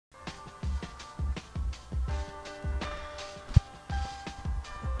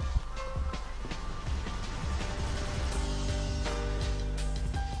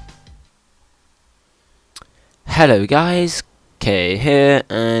Hello guys, Kay here,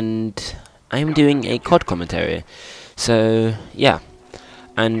 and I'm doing a CoD commentary. So yeah,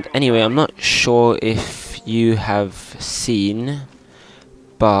 and anyway, I'm not sure if you have seen,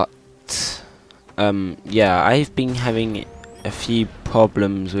 but yeah, I've been having a few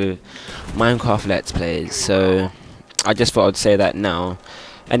problems with Minecraft Let's Plays, so I just thought I'd say that now.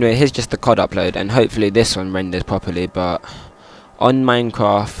 Anyway, here's just the CoD upload, and hopefully this one renders properly, but on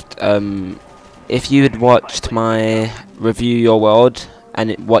Minecraft, if you had watched my review your world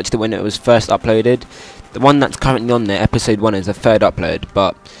and watched it when it was first uploaded, the one that's currently on there, episode 1, is the third upload,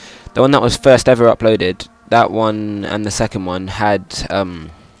 but the one that was first ever uploaded, that one and the second one had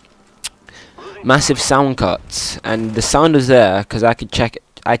massive sound cuts, and the sound was there because I could check it.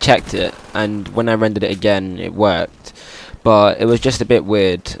 I checked it, and when I rendered it again it worked, but it was just a bit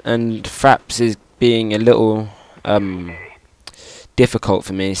weird, and Fraps is being a little difficult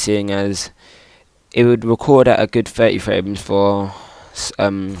for me, seeing as it would record at a good 30 frames for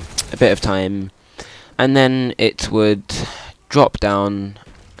a bit of time, and then it would drop down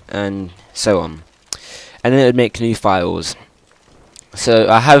and so on, and then it would make new files. So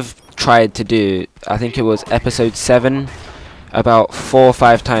I have tried to do, I think it was episode 7, about 4 or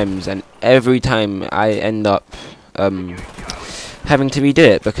 5 times, and every time I end up having to redo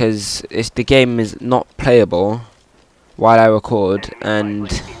it because the game is not playable while I record, and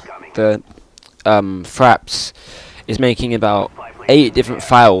the Fraps is making about 8 different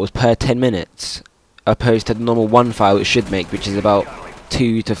files per 10 minutes, opposed to the normal 1 file it should make, which is about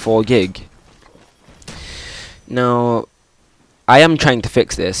 2 to 4 gig. Now, I am trying to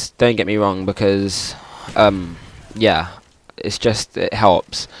fix this, don't get me wrong, because yeah, it's just, it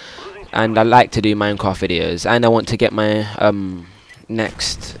helps, and I like to do Minecraft videos, and I want to get my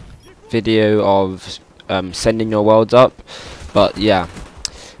next video of sending your worlds up, but yeah.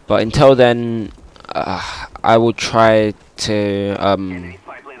 But until then, I will try to,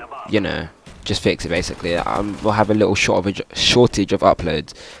 you know, just fix it basically. We'll have a little shortage of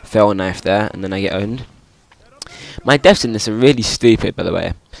uploads. Fail knife there, and then I get owned. My deaths in this are really stupid, by the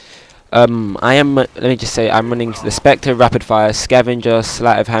way. let me just say, I'm running the Spectre, Rapid Fire, Scavenger,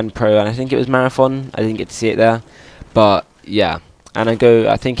 Sleight of Hand Pro, and I think it was Marathon. I didn't get to see it there, but yeah. And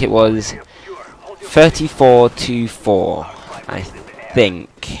I think it was 34 to 4, I think,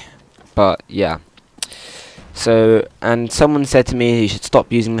 but yeah. So, and someone said to me you should stop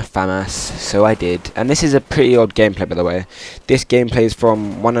using the FAMAS, so I did. And this is a pretty old gameplay, by the way. This gameplay is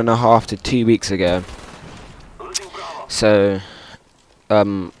from 1.5 to 2 weeks ago. So,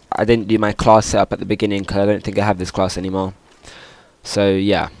 I didn't do my class setup at the beginning because I don't think I have this class anymore. So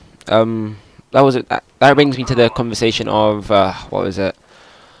yeah, that brings me to the conversation of what was it?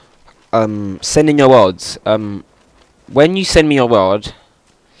 Sending your worlds. When you send me your world,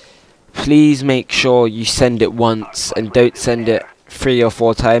 please make sure you send it once and don't send it 3 or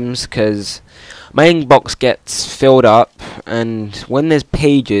 4 times, because my inbox gets filled up, and when there's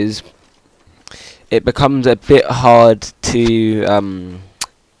pages, it becomes a bit hard to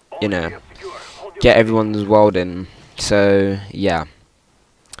you know, get everyone's world in. So yeah,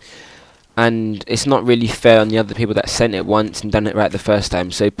 and it's not really fair on the other people that sent it once and done it right the first time.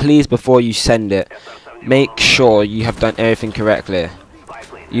 So please, before you send it, make sure you have done everything correctly.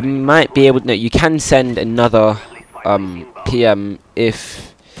 You might be able to, no, you can send another PM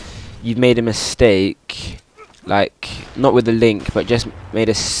if you've made a mistake, like not with the link, but just made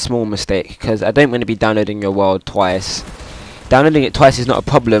a small mistake, because I don't want to be downloading your world twice. Downloading it twice is not a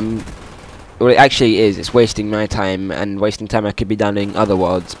problem. Well, it actually is. It's wasting my time and wasting time I could be downloading other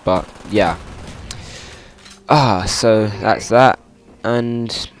worlds, but yeah. So that's that.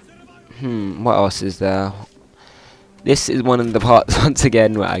 And what else is there? This is one of the parts once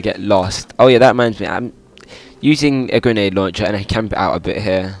again where I get lost. Oh yeah, that reminds me. I'm using a grenade launcher and I camp it out a bit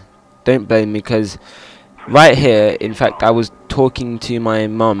here. Don't blame me, because right here, in fact, I was talking to my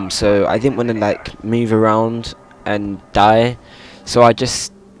mum, so I didn't want to like move around and die, so I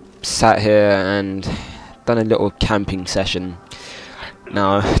just sat here and done a little camping session.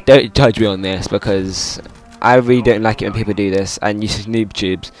 Now, don't judge me on this, because I really don't like it when people do this and use noob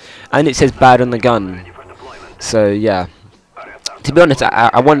tubes, and it says bad on the gun. So yeah, to be honest,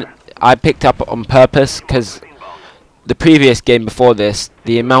 I picked up on purpose, because the previous game before this,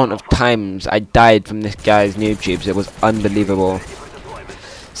 the amount of times I died from this guy's noob tubes, it was unbelievable.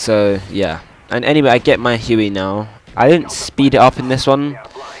 So yeah. And anyway, I get my Huey now. I didn't speed it up in this one,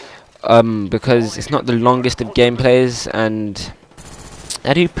 because it's not the longest of gameplays, and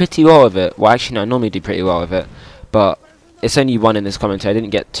I do pretty well with it. Well, actually, no, I normally do pretty well with it, but it's only 1 in this commentary. I didn't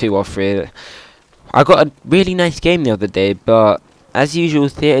get 2 or 3. I got a really nice game the other day, but as usual,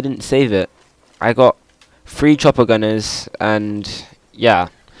 Theatre didn't save it. I got 3 chopper gunners, and yeah,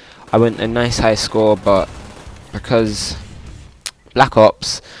 I went a nice high score, but because Black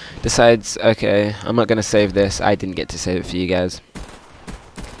Ops decides, okay, I'm not gonna save this, I didn't get to save it for you guys.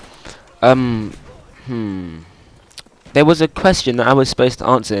 There was a question that I was supposed to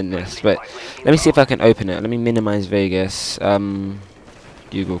answer in this, but let me see if I can open it. Let me minimize Vegas.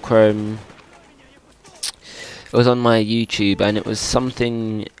 Google Chrome. It was on my YouTube, and it was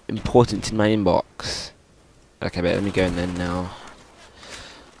something important in my inbox. Okay, but let me go in there now.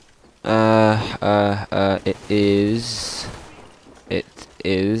 It is.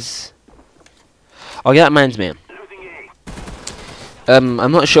 Oh yeah, that reminds me. I'm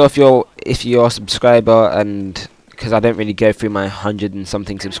not sure if you're a subscriber, and because I don't really go through my 100 and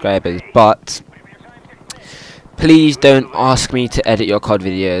something subscribers, but please don't ask me to edit your CoD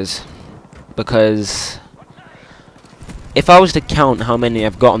videos, because if I was to count how many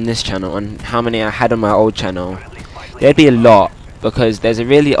I've got on this channel and how many I had on my old channel, there'd be a lot, because there's a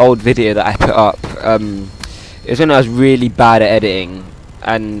really old video that I put up. It was when I was really bad at editing,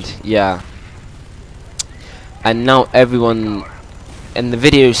 and yeah, and now everyone, and the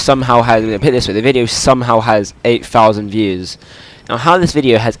video somehow has, put it this way, the video somehow has 8,000 views. Now how this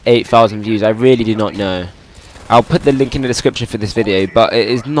video has 8,000 views, I really do not know. I'll put the link in the description for this video, but it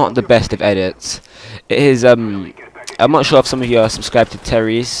is not the best of edits. It is, I'm not sure if some of you are subscribed to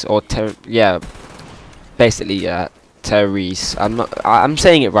Therese, or basically, Therese. I'm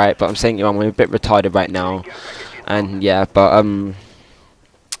saying it right, but I'm saying it wrong. I'm a bit retarded right now. And yeah, but,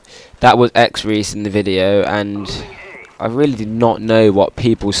 that was X-Reese in the video, and I really did not know what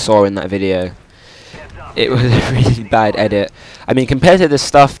people saw in that video. It was a really bad edit. I mean, compared to the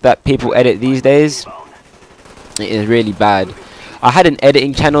stuff that people edit these days, it is really bad. I had an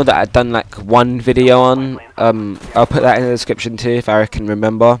editing channel that I'd done like 1 video on. I'll put that in the description too if I can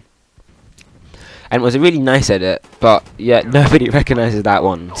remember. And it was a really nice edit, but yeah, nobody recognises that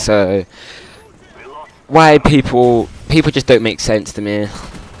one. So why people just don't make sense to me.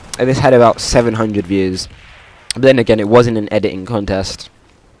 And this had about 700 views. But then again, it wasn't an editing contest.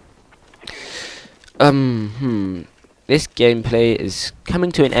 This gameplay is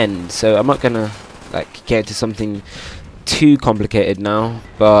coming to an end, so I'm not gonna like get into something too complicated now,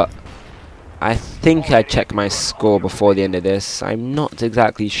 but I think I checked my score before the end of this. I'm not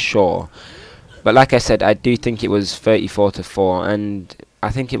exactly sure, but like I said, I do think it was 34-4, and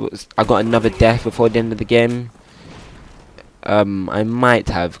I think I got another death before the end of the game. I might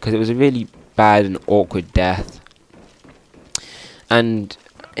have, because it was a really bad and awkward death. And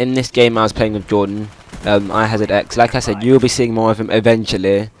in this game I was playing with Jordan, iHazardX. Like I said, you'll be seeing more of him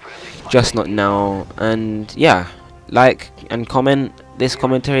eventually, just not now. And yeah, like and comment. This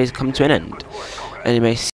commentary has come to an end. Anyway.